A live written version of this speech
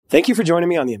Thank you for joining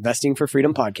me on the Investing for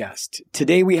Freedom podcast.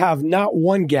 Today we have not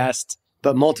one guest,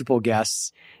 but multiple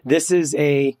guests. This is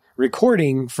a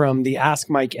recording from the Ask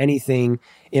Mike Anything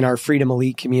in our Freedom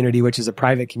Elite community, which is a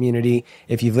private community.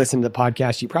 If you've listened to the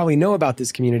podcast, you probably know about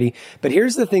this community. But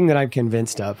here's the thing that I'm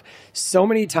convinced of. So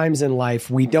many times in life,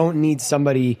 we don't need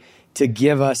somebody to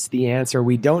give us the answer.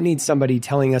 We don't need somebody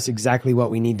telling us exactly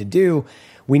what we need to do.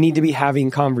 We need to be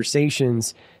having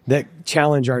conversations that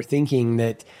challenge our thinking,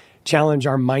 that challenge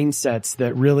our mindsets,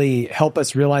 that really help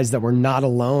us realize that we're not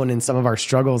alone in some of our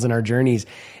struggles and our journeys.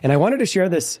 And I wanted to share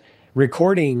this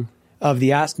recording of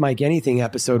the Ask Mike Anything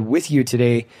episode with you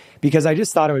today because I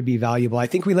just thought it would be valuable. I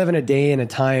think we live in a day and a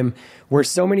time where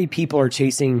so many people are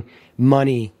chasing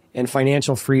money and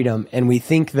financial freedom, and we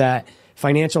think that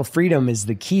financial freedom is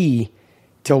the key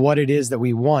to what it is that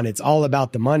we want. It's all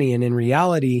about the money. And in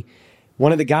reality,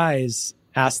 one of the guys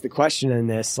asked the question in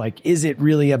this, like, is it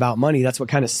really about money? That's what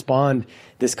kind of spawned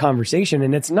this conversation.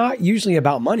 And it's not usually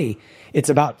about money. It's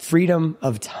about freedom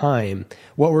of time.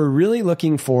 What we're really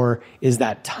looking for is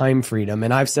that time freedom.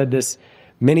 And I've said this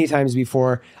many times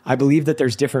before. I believe that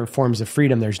there's different forms of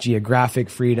freedom. There's geographic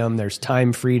freedom, there's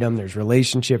time freedom, there's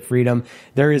relationship freedom.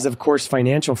 There is, of course,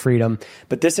 financial freedom.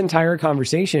 But this entire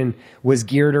conversation was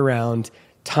geared around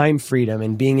time freedom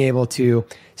and being able to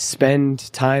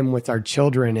spend time with our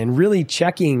children and really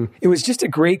checking. It was just a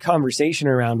great conversation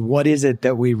around what is it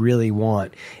that we really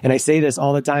want. And I say this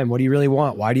all the time. What do you really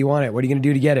want? Why do you want it? What are you going to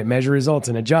do to get it? Measure results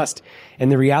and adjust.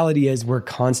 And the reality is we're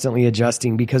constantly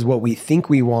adjusting because what we think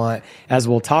we want, as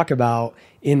we'll talk about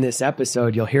in this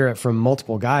episode, you'll hear it from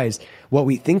multiple guys, what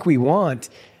we think we want,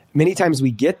 many times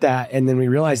we get that and then we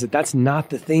realize that that's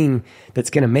not the thing that's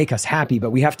going to make us happy,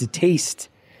 but we have to taste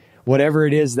whatever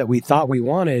it is that we thought we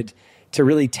wanted to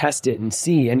really test it and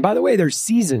see. And by the way, there's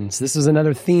seasons. This is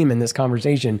another theme in this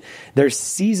conversation. There's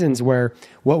seasons where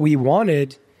what we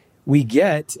wanted, we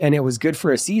get, and it was good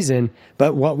for a season,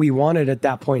 but what we wanted at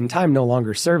that point in time no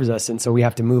longer serves us. And so we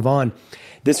have to move on.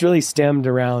 This really stemmed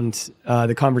around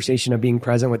the conversation of being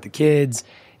present with the kids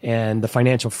and the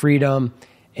financial freedom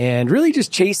and really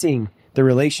just chasing the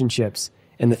relationships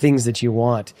and the things that you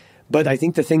want. But I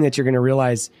think the thing that you're going to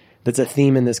realize that's a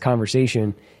theme in this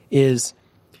conversation is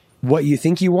what you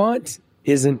think you want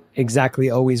isn't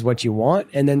exactly always what you want.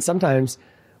 And then sometimes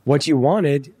what you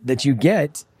wanted that you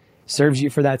get serves you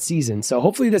for that season. So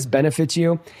hopefully this benefits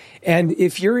you. And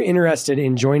if you're interested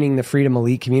in joining the Freedom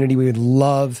Elite community, we would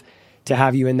love to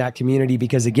have you in that community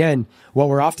because again, what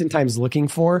we're oftentimes looking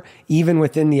for, even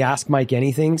within the Ask Mike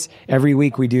Anythings, every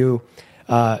week we do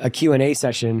a Q&A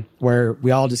session where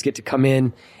we all just get to come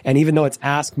in. And even though it's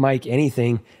Ask Mike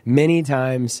Anything, many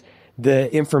times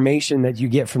the information that you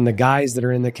get from the guys that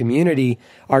are in the community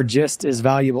are just as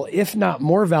valuable, if not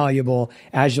more valuable,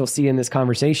 as you'll see in this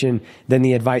conversation, than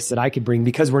the advice that I could bring.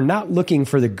 Because we're not looking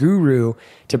for the guru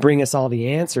to bring us all the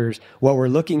answers. What we're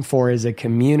looking for is a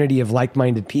community of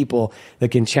like-minded people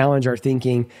that can challenge our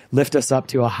thinking, lift us up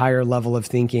to a higher level of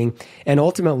thinking, and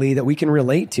ultimately that we can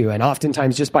relate to. And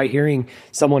oftentimes just by hearing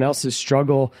someone else's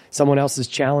struggle, someone else's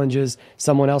challenges,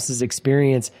 someone else's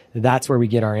experience, that's where we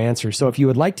get our answers. So if you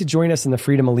would like to join us in the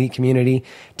Freedom Elite community,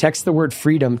 text the word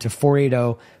freedom to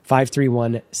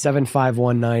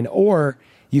 480-531-7519, or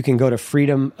you can go to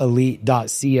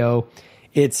freedomelite.co.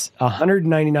 It's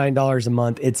 $199 a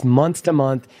month. It's month to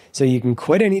month, so you can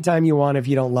quit anytime you want if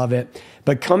you don't love it.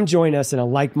 But come join us in a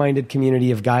like-minded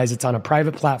community of guys. It's on a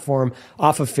private platform,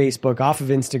 off of Facebook, off of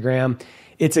Instagram.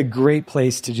 It's a great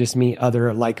place to just meet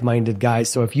other like-minded guys.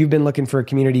 So if you've been looking for a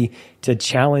community to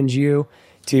challenge you,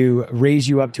 to raise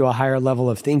you up to a higher level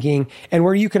of thinking, and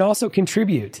where you can also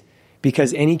contribute,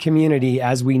 because any community,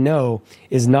 as we know,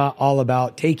 is not all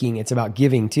about taking, it's about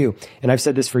giving too. And I've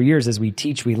said this for years, as we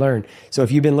teach, we learn. So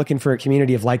if you've been looking for a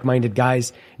community of like-minded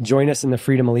guys, join us in the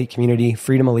Freedom Elite community,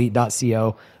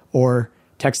 freedomelite.co, or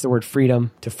text the word freedom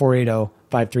to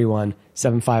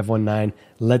 480-531-7519.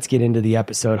 Let's get into the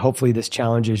episode. Hopefully this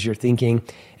challenges your thinking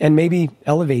and maybe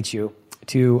elevates you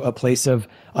to a place of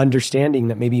understanding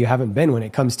that maybe you haven't been when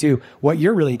it comes to what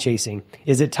you're really chasing.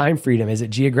 Is it time freedom? Is it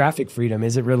geographic freedom?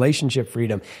 Is it relationship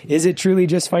freedom? Is it truly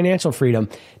just financial freedom?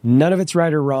 None of it's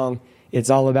right or wrong. It's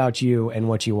all about you and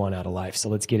what you want out of life. So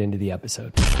let's get into the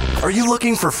episode. Are you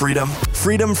looking for freedom?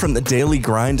 Freedom from the daily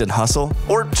grind and hustle?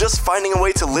 Or just finding a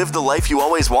way to live the life you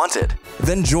always wanted?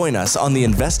 Then join us on the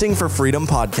Investing for Freedom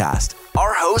podcast.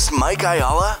 Our host, Mike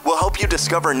Ayala, will help you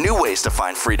discover new ways to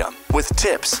find freedom with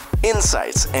tips,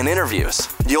 insights, and interviews.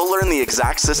 You'll learn the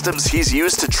exact systems he's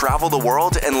used to travel the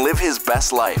world and live his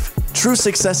best life. True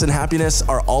success and happiness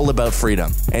are all about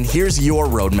freedom. And here's your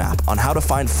roadmap on how to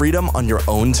find freedom on your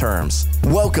own terms.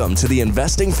 Welcome to the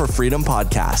Investing for Freedom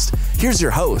podcast. Here's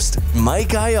your host,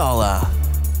 Mike Ayala.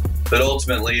 But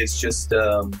ultimately, it's just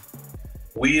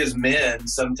we as men,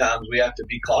 sometimes we have to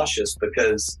be cautious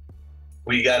because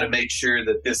we got to make sure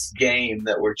that this game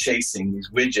that we're chasing, these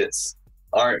widgets,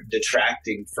 aren't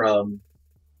detracting from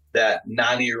that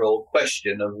 90-year-old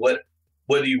question of what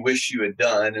do you wish you had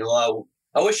done? And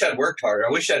I wish I'd worked harder.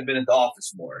 I wish I'd been at the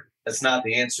office more. That's not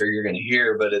the answer you're going to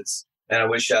hear, but and I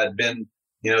wish I'd been,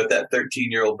 at that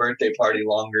 13-year-old birthday party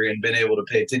longer and been able to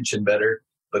pay attention better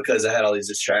because I had all these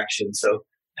distractions. So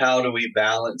how do we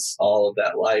balance all of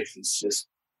that life is just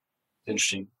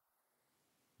interesting.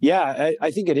 Yeah,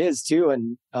 I think it is too.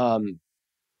 And,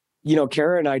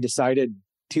 Kara and I decided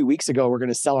 2 weeks ago, we're going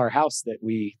to sell our house that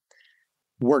we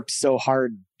worked so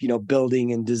hard,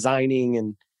 building and designing.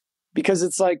 And because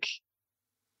it's like,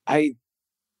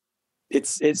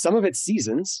 it's some of it's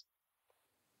seasons,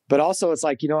 but also it's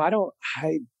like,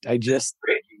 This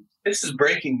is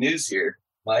breaking news here,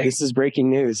 Mike. This is breaking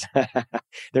news.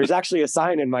 There's actually a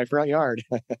sign in my front yard.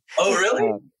 Oh,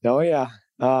 really? Oh, yeah.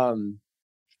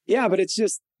 Yeah, but it's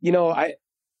just,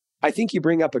 I think you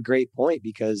bring up a great point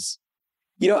because,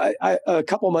 a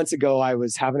couple months ago, I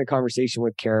was having a conversation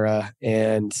with Kara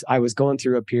and I was going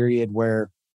through a period where,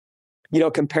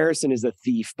 comparison is a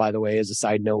thief, by the way, as a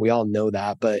side note. We all know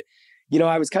that. But,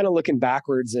 I was kind of looking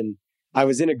backwards and I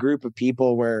was in a group of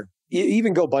people where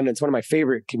even GoBundance, one of my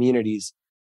favorite communities.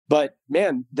 But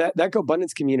man, that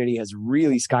GoBundance community has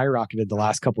really skyrocketed the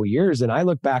last couple of years. And I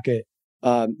look back at,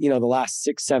 the last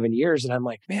 6-7 years and I'm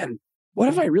like, man, what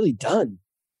have I really done?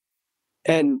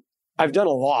 And I've done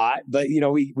a lot, but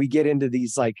we get into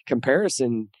these like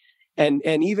comparison and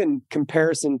even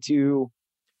comparison to,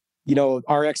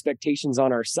 our expectations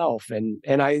on ourselves.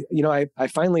 And I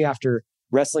finally, after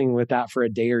wrestling with that for a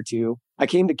day or two, I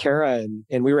came to Kara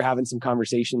and we were having some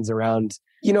conversations around,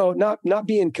 not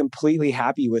being completely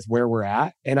happy with where we're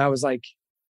at. And I was like,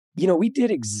 we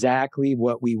did exactly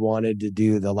what we wanted to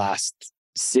do the last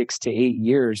 6 to 8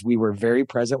 years. We were very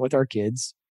present with our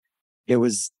kids. It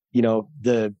was,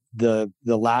 the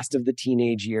last of the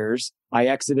teenage years. I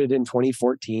exited in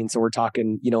 2014. So we're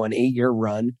talking, an 8-year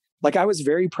run. Like I was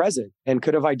very present. And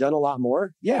could have I done a lot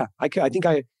more? Yeah, I could. I think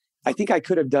I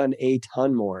could have done a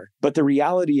ton more. But the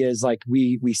reality is like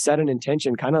we set an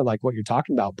intention, kind of like what you're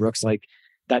talking about, Brooks, like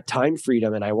that time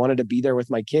freedom. And I wanted to be there with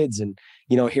my kids and,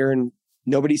 hearing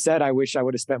nobody said, I wish I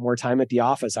would have spent more time at the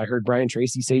office. I heard Brian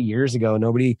Tracy say years ago,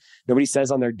 nobody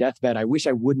says on their deathbed, I wish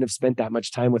I wouldn't have spent that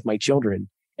much time with my children.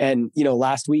 And,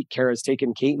 last week, Kara's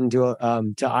taken Caton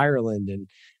to Ireland. And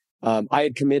I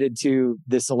had committed to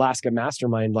this Alaska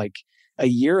mastermind like a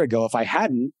year ago. If I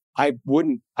hadn't, I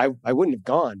wouldn't have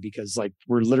gone because like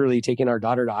we're literally taking our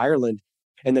daughter to Ireland.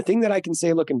 And the thing that I can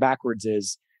say looking backwards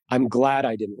is I'm glad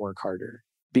I didn't work harder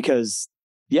because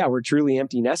we're truly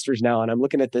empty nesters now. And I'm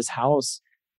looking at this house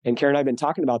and Kara and I've been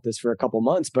talking about this for a couple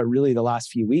months, but really the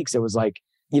last few weeks, it was like,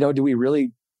 do we really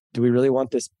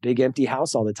want this big empty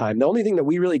house all the time? The only thing that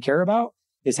we really care about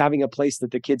is having a place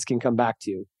that the kids can come back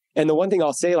to. And the one thing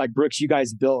I'll say, like Brooks, you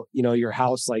guys built, your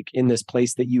house like in this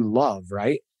place that you love,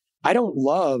 right?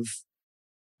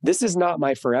 This is not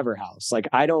my forever house. Like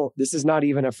this is not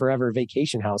even a forever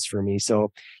vacation house for me.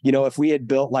 So, if we had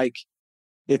built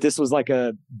if this was like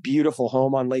a beautiful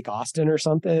home on Lake Austin or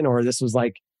something, or this was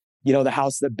like, the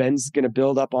house that Ben's going to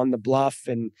build up on the bluff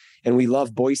and we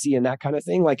love Boise and that kind of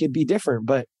thing, like it'd be different.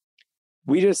 But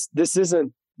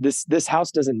this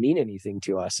house doesn't mean anything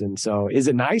to us. And so is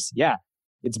it nice? Yeah,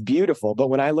 it's beautiful. But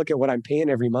when I look at what I'm paying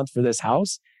every month for this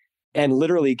house, and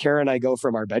literally Kara and I go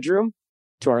from our bedroom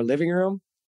to our living room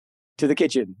to the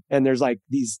kitchen, and there's like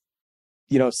these,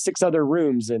 6 other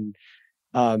rooms and,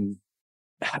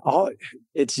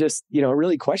 it's just,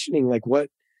 really questioning like, what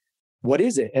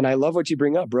is it? And I love what you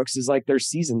bring up, Brooks, is like, there's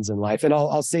seasons in life. And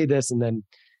I'll say this and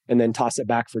then toss it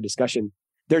back for discussion.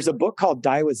 There's a book called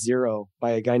Die with Zero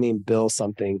by a guy named Bill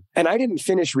something. And I didn't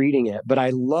finish reading it, but I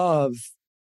love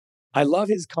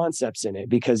his concepts in it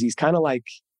because he's kind of like,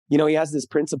 he has this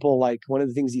principle, like one of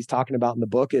the things he's talking about in the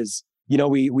book is,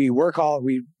 we work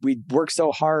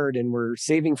so hard and we're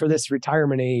saving for this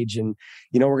retirement age and,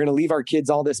 we're going to leave our kids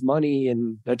all this money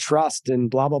and a trust and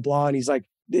blah, blah, blah. And he's like,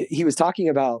 he was talking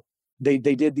about, they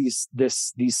did these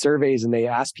surveys and they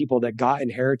asked people that got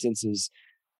inheritances,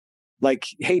 like,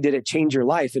 hey, did it change your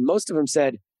life? And most of them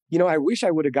said, I wish I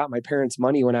would have got my parents'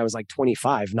 money when I was like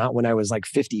 25, not when I was like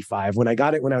 55. When I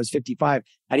got it when I was 55,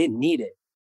 I didn't need it.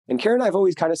 And Karen and I have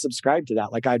always kind of subscribed to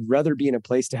that. Like, I'd rather be in a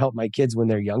place to help my kids when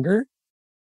they're younger.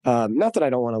 Not that I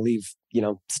don't want to leave,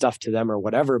 stuff to them or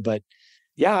whatever. But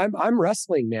yeah, I'm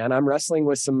wrestling, man. I'm wrestling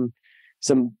with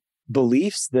some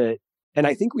beliefs and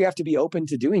I think we have to be open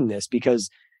to doing this, because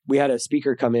we had a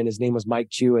speaker come in, his name was Mike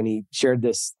Chu, and he shared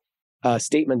this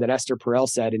statement that Esther Perel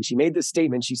said. And she made this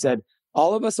statement. She said,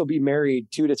 all of us will be married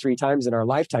 2 to 3 times in our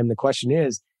lifetime. The question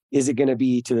is it going to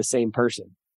be to the same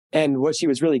person? And what she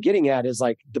was really getting at is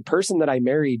like, the person that I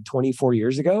married 24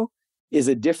 years ago is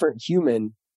a different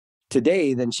human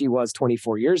today than she was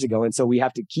 24 years ago. And so we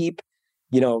have to keep,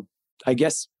 I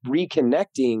guess,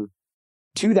 reconnecting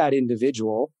to that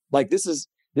individual. Like this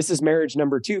is marriage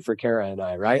number 2 for Kara and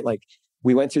I, right? Like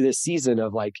we went through this season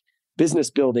of like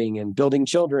business building and building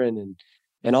children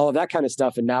and all of that kind of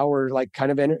stuff. And now we're like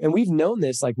kind of, and we've known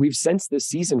this, like we've sensed this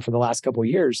season for the last couple of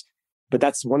years, but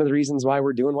that's one of the reasons why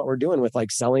we're doing what we're doing with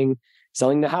like selling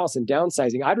the house and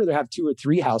downsizing. I'd rather have 2 or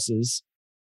 3 houses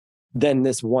than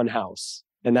this one house.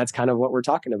 And that's kind of what we're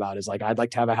talking about, is like, I'd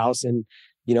like to have a house in,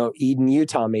 Eden,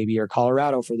 Utah, maybe, or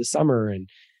Colorado for the summer.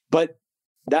 But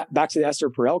that, back to the Esther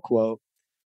Perel quote,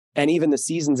 and even the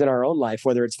seasons in our own life,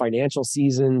 whether it's financial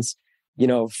seasons,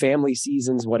 family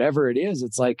seasons, whatever it is,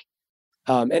 it's like,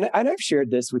 and I've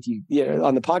shared this with you,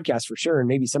 on the podcast for sure. And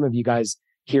maybe some of you guys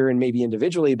here and maybe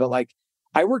individually, but like,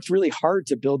 I worked really hard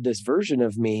to build this version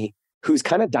of me who's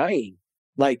kind of dying.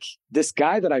 Like this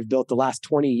guy that I've built the last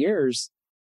 20 years.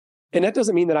 And that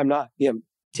doesn't mean that I'm not,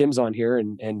 Tim's on here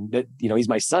and that, he's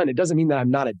my son. It doesn't mean that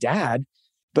I'm not a dad,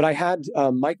 but I had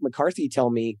Mike McCarthy tell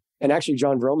me, and actually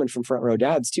John Vroman from Front Row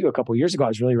Dads too, a couple of years ago, I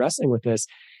was really wrestling with this.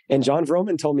 And John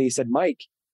Vroman told me, he said, Mike,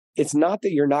 it's not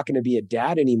that you're not going to be a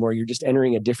dad anymore. You're just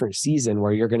entering a different season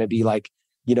where you're going to be like,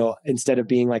 instead of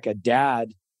being like a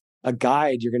dad, a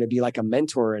guide, you're going to be like a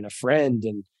mentor and a friend.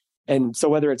 And so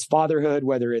whether it's fatherhood,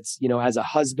 whether it's, as a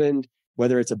husband,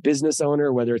 whether it's a business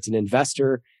owner, whether it's an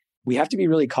investor, we have to be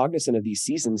really cognizant of these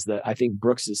seasons that I think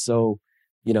Brooks is so,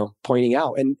 pointing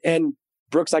out. And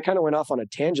Brooks, I kind of went off on a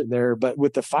tangent there, but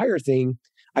with the fire thing,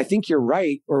 I think you're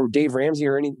right, or Dave Ramsey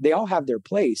they all have their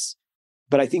place.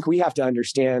 But I think we have to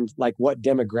understand like what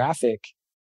demographic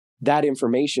that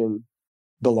information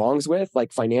belongs with,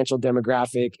 like financial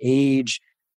demographic, age,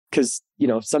 because,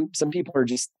 some people are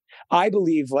just, I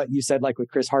believe what you said, like with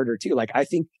Chris Harder too. Like, I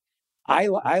think I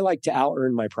like to out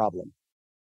earn my problem.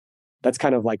 That's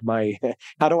kind of like my,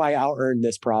 how do I out earn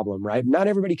this problem? Right. Not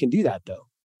everybody can do that though.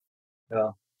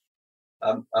 Yeah.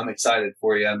 I'm excited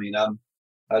for you. I mean,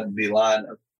 I'd be lying.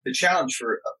 The challenge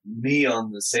for me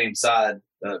on the same side,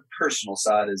 personal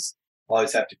side, is I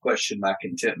always have to question my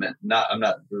contentment. I'm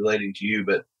not relating to you,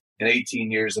 but in 18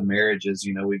 years of marriages,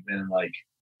 we've been in like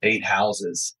 8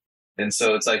 houses. And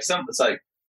so it's like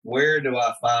where do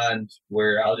I find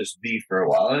where I'll just be for a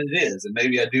while? And it is. And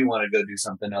maybe I do want to go do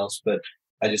something else, but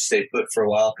I just stay put for a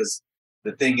while, because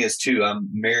the thing is too, I'm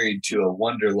married to a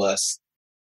wanderlust,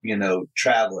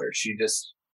 traveler.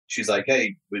 She's like,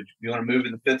 hey, would you want to move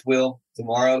in the 5th wheel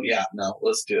tomorrow? Yeah, no,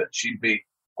 let's do it. She'd be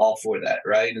all for that.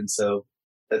 Right. And so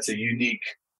that's a unique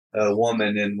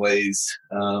woman in ways.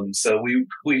 So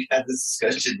we had this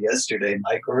discussion yesterday,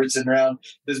 Mike, where we're sitting around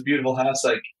this beautiful house,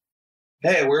 like,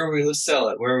 hey, where are we? Let's sell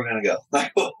it. Where are we going to go?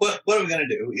 Like, what are we going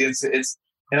to do? It's,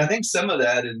 and I think some of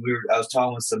that, and I was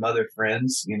talking with some other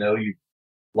friends, you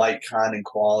like kind and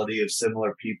quality of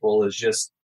similar people is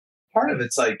just part of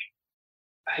it's like,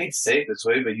 I hate to say it this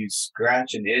way, but you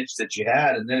scratch an itch that you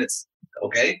had, and then it's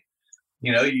okay.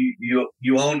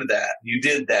 You owned that, you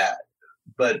did that,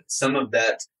 but some of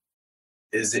that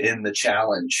is in the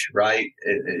challenge, right?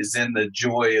 It is in the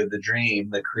joy of the dream,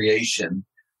 the creation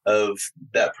of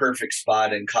that perfect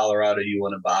spot in Colorado you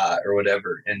want to buy or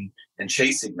whatever, and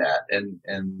chasing that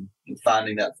and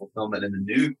finding that fulfillment in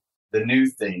the new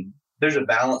thing. There's a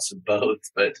balance of both,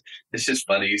 but it's just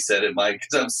funny you said it, Mike,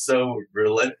 because I'm so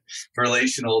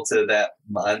relational to that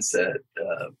mindset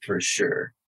for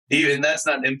sure. Even that's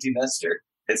not an empty nester.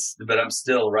 But I'm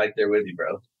still right there with you,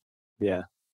 bro. Yeah.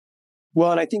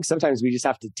 Well, and I think sometimes we just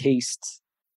have to taste,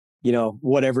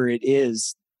 whatever it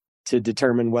is to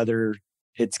determine whether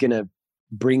it's going to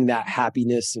bring that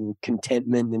happiness and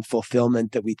contentment and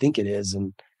fulfillment that we think it is.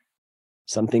 And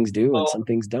some things do and some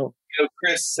things don't.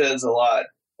 Chris says a lot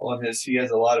he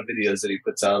has a lot of videos that he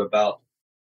puts out about,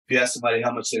 if you ask somebody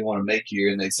how much they want to make a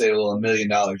year and they say, well, $1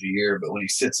 million a year. But when he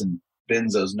sits and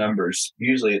bends those numbers,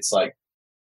 usually it's like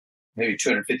maybe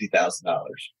 $250,000, $400,000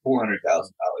 a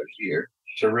year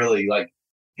to really like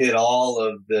hit all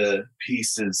of the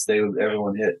pieces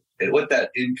everyone hit what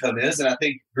that income is. And I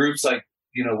think groups like,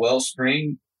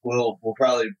 Wellspring will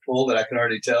probably pull that, I can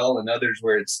already tell, and others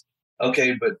where it's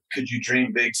okay, but could you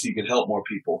dream big so you could help more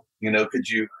people? Could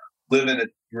you live in a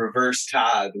reverse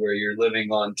tithe where you're living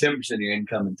on 10% of your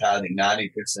income and tithing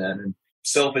 90%?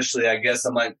 selfishly, I guess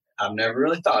I'm like, I've never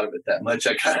really thought of it that much.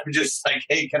 I kind of just like,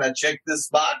 hey, can I check this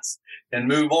box and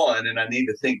move on? And I need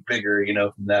to think bigger,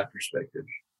 from that perspective.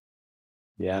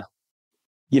 Yeah.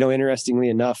 Interestingly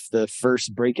enough, the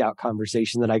first breakout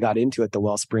conversation that I got into at the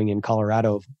Wellspring in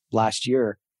Colorado last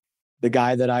year, the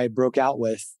guy that I broke out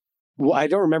with, well, I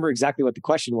don't remember exactly what the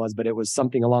question was, but it was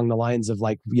something along the lines of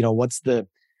like, what's the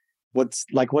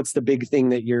big thing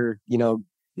that you're,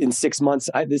 in 6 months,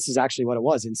 this is actually what it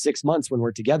was. In 6 months when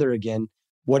we're together again,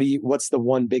 what's the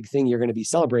one big thing you're going to be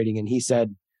celebrating? And he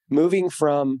said, moving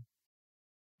from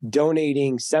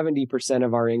donating 70%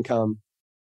 of our income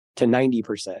to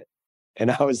 90%. And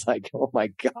I was like, oh my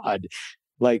God.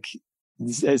 Like,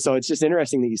 so it's just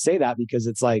interesting that you say that, because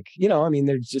it's like,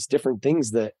 there's just different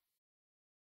things that,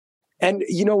 and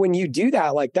when you do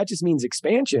that, like, that just means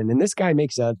expansion. And this guy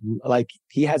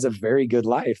he has a very good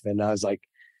life. And I was like,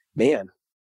 man,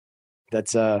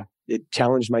 that's, it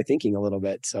challenged my thinking a little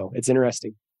bit. So it's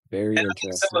interesting. Very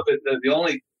interesting. Some of it, the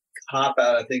only cop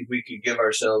out I think we could give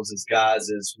ourselves as guys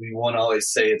is we won't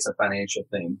always say it's a financial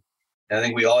thing. And I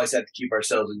think we always have to keep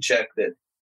ourselves in check that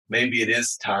maybe it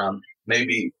is time.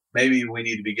 Maybe we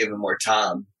need to be given more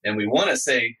time. And we want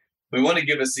to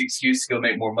give us the excuse to go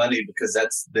make more money because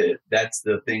that's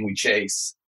the thing we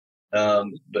chase.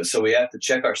 But so we have to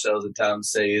check ourselves at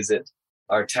times, say, is it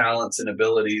our talents and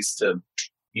abilities to,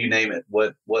 you name it,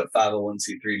 what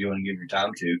 501c3 do you want to give your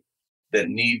time to that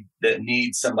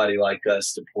need somebody like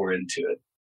us to pour into it?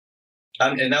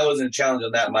 And that wasn't a challenge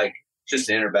on that, Mike. Just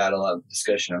an inner battle of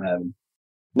discussion I'm having.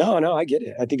 No, I get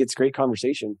it. I think it's a great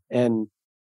conversation. And,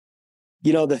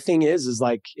 the thing is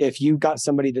like, if you got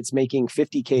somebody that's making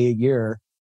 $50K a year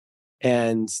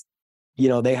and,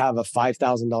 they have a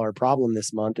 $5,000 problem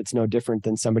this month, it's no different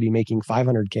than somebody making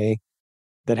 $500K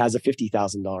that has a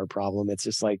 $50,000 problem. It's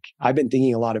just like, I've been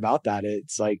thinking a lot about that.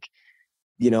 It's like,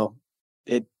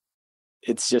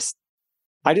 it's just,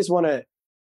 I just want to,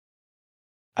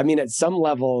 at some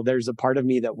level, there's a part of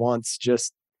me that wants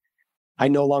I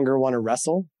no longer want to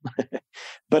wrestle,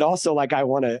 but also like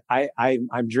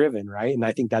I'm driven, right? And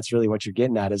I think that's really what you're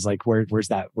getting at is like, where's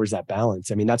that balance?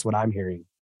 That's what I'm hearing.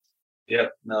 Yeah,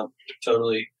 no,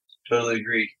 totally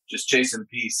agree. Just chasing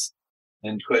peace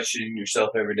and questioning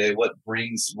yourself every day. What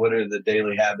are the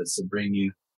daily habits that bring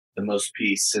you the most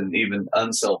peace and even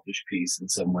unselfish peace in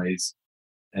some ways,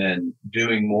 and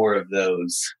doing more of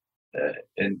those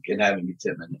and having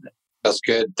contentment in it. That's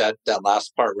good. That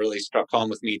last part really struck home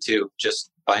with me too. Just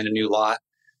buying a new lot,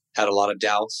 had a lot of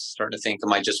doubts, starting to think,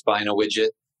 am I just buying a widget?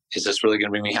 Is this really going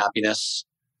to bring me happiness?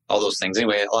 All those things.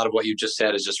 Anyway, a lot of what you just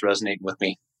said is just resonating with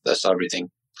me. That's everything.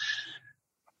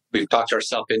 We've talked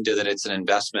ourselves into that it's an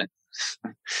investment.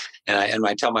 and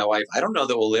I tell my wife, I don't know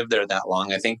that we'll live there that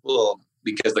long. I think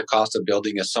because the cost of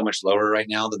building is so much lower right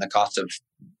now than the cost of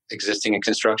existing in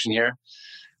construction here,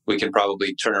 we can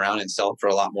probably turn around and sell it for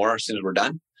a lot more as soon as we're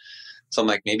done. So I'm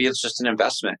like, maybe it's just an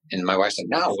investment. And my wife's like,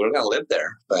 no, we're going to live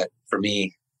there. But for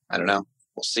me, I don't know.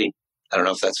 We'll see. I don't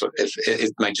know if if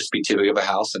it might just be too big of a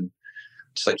house. And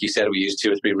just like you said, we use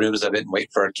 2 or 3 rooms of it and wait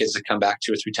for our kids to come back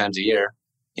 2 or 3 times a year.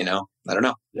 I don't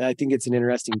know. I think it's an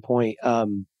interesting point.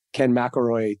 Ken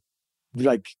McElroy,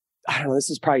 I don't know, this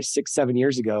was probably 6-7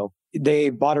 years ago. They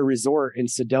bought a resort in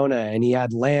Sedona and he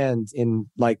had land in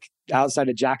outside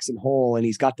of Jackson Hole. And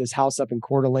he's got this house up in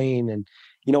Coeur d'Alene. And,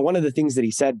 one of the things that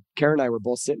he said, Karen and I were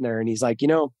both sitting there and he's like,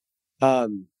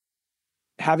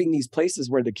 having these places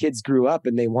where the kids grew up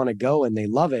and they want to go and they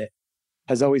love it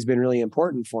has always been really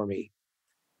important for me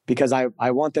because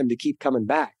I want them to keep coming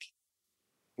back.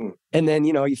 And then,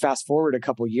 you fast forward a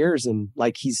couple of years and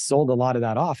he's sold a lot of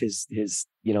that off. His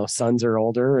sons are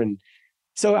older. And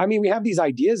so, we have these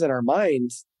ideas in our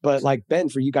minds, but Ben,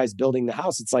 for you guys building the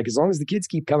house, it's as long as the kids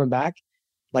keep coming back,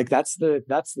 that's the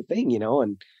thing,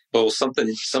 and. Well, something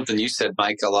you said,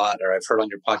 Mike, a lot, or I've heard on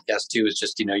your podcast too, is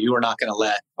just, you are not going to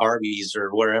let Arby's or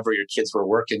wherever your kids were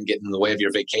working get in the way of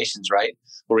your vacations, right?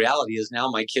 Well, reality is now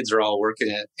my kids are all working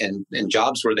in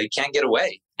jobs where they can't get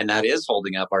away. And that is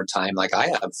holding up our time. I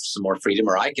have some more freedom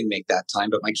or I can make that time,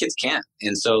 but my kids can't.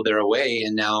 And so they're away.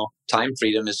 And now time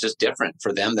freedom is just different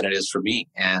for them than it is for me.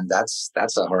 And that's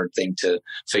a hard thing to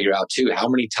figure out too. How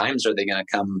many times are they going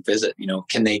to come visit?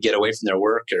 Can they get away from their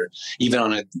work or even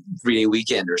on a 3-day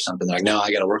weekend or something? They're like, no,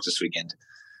 I got to work this weekend.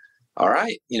 All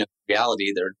right.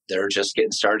 Reality, they're just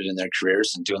getting started in their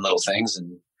careers and doing little things.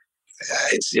 And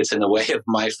it's in the way of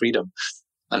my freedom,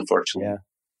 unfortunately.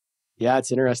 Yeah,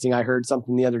 it's interesting. I heard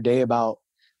something the other day about,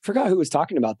 I forgot who was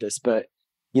talking about this, but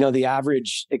the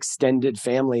average extended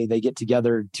family, they get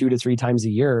together 2 to 3 times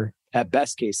a year at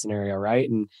best case scenario, right?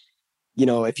 And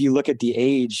if you look at the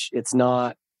age, it's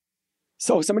not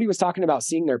So somebody was talking about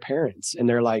seeing their parents, and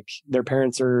they're like, their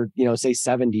parents are, say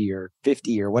 70 or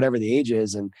 50 or whatever the age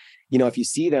is. And, if you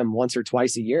see them once or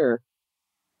twice a year,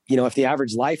 if the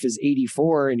average life is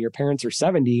 84 and your parents are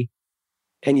 70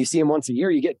 and you see them once a year,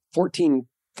 you get 14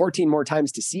 more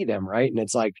times to see them. Right. And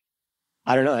it's like,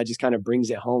 I don't know, that just kind of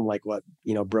brings it home, like what,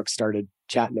 Brooks started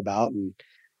chatting about.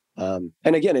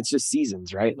 And again, it's just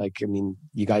seasons, right? Like, I mean,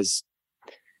 you guys,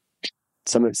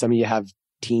 some of you have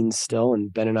teens still,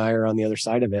 and Ben and I are on the other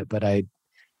side of it, but I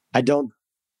don't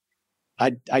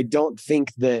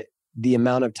think that the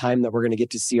amount of time that we're going to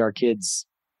get to see our kids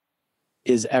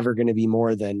is ever going to be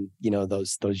more than,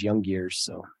 those young years.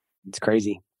 So it's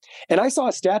crazy. And I saw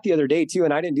a stat the other day too,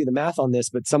 and I didn't do the math on this,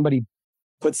 but somebody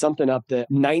put something up that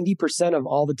 90% of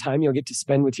all the time you'll get to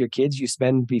spend with your kids, you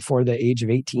spend before the age of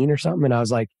 18 or something. And I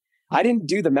was like, I didn't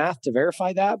do the math to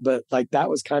verify that, but like, that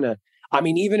was kind of, I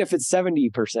mean, even if it's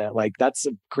 70%, like that's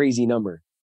a crazy number.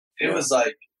 It was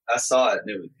like, I saw it,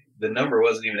 and the number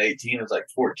wasn't even 18. It was like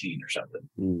 14 or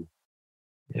something.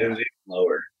 Yeah. It was even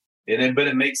lower. But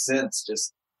it makes sense.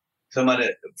 Just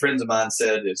friends of mine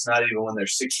said it's not even when they're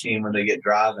 16 when they get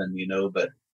driving, but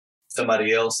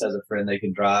somebody else has a friend they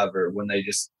can drive, or when they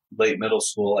just late middle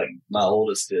school, like my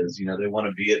oldest is, they want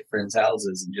to be at friends'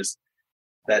 houses, and just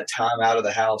that time out of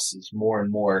the house is more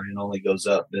and more, and only goes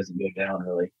up, doesn't go down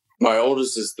really. My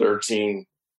oldest is 13,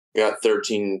 got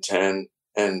 13, 10,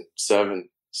 and 7.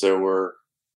 So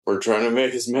we're trying to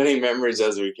make as many memories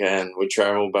as we can. We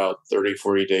travel about 30,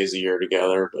 40 days a year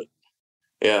together, but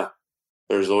yeah,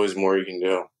 there's always more you can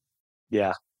do.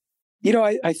 Yeah.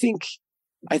 I think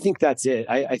that's it.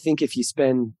 I think if you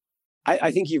spend,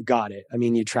 I think you've got it. I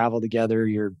mean, you travel together,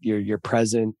 you're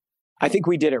present. I think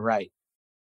we did it right.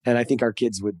 And I think our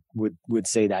kids would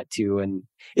say that too. And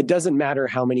it doesn't matter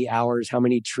how many hours, how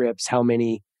many trips,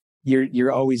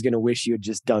 you're always going to wish you had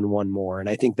just done one more. And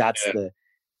I think that's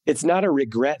it's not a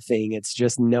regret thing. It's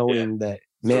just knowing that,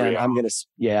 man, I'm going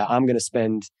to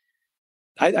spend,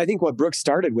 I think what Brooks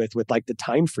started with like the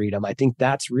time freedom, I think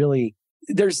that's really,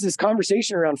 there's this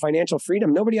conversation around financial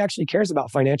freedom. Nobody actually cares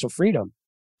about financial freedom.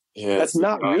 Yeah, that's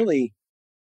not really,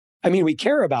 I mean, we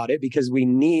care about it because we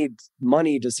need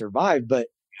money to survive, but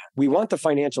we want the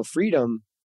financial freedom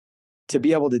to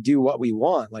be able to do what we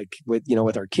want, like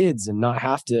with our kids, and not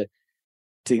have to.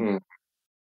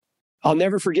 I'll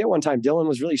never forget one time Dylan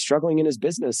was really struggling in his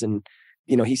business, and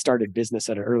he started business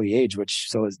at an early age, which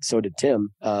so did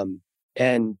Tim.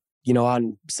 And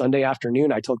on Sunday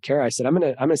afternoon, I told Kara, I said, I'm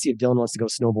gonna see if Dylan wants to go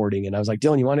snowboarding, and I was like,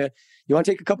 Dylan, you want to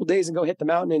take a couple days and go hit the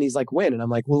mountain? And he's like, when? And I'm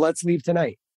like, well, let's leave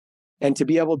tonight. And to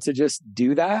be able to just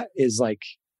do that is like,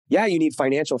 yeah, you need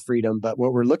financial freedom, but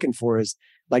what we're looking for is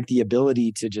like the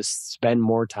ability to just spend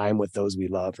more time with those we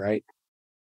love, right?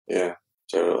 Yeah,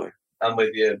 totally. I'm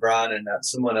with you, Brian. And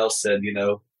someone else said,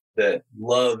 that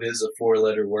love is a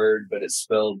 4-letter word, but it's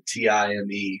spelled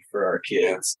TIME for our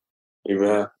kids.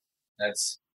 Yeah.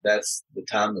 That's the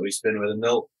time that we spend with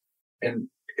them.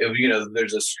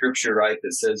 There's a scripture, right,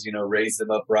 that says, raise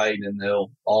them upright and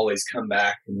they'll always come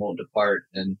back and won't depart.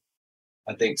 And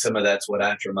I think some of that's what I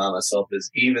have to remind myself is,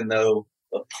 even though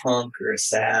a punk or a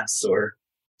sass or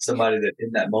somebody that in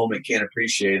that moment can't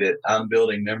appreciate it, I'm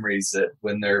building memories that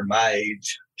when they're my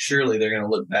age, surely they're going to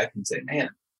look back and say, man,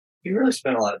 you really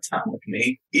spent a lot of time with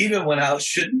me, even when I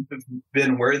shouldn't have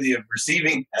been worthy of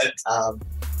receiving that time.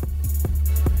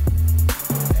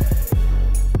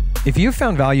 If you've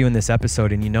found value in this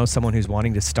episode and you know someone who's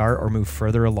wanting to start or move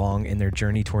further along in their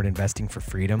journey toward investing for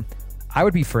freedom, I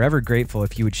would be forever grateful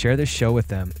if you would share this show with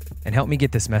them and help me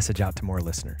get this message out to more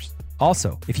listeners.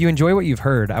 Also, if you enjoy what you've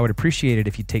heard, I would appreciate it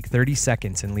if you'd take 30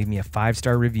 seconds and leave me a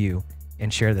 5-star review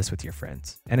and share this with your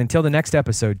friends. And until the next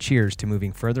episode, cheers to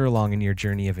moving further along in your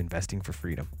journey of investing for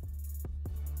freedom.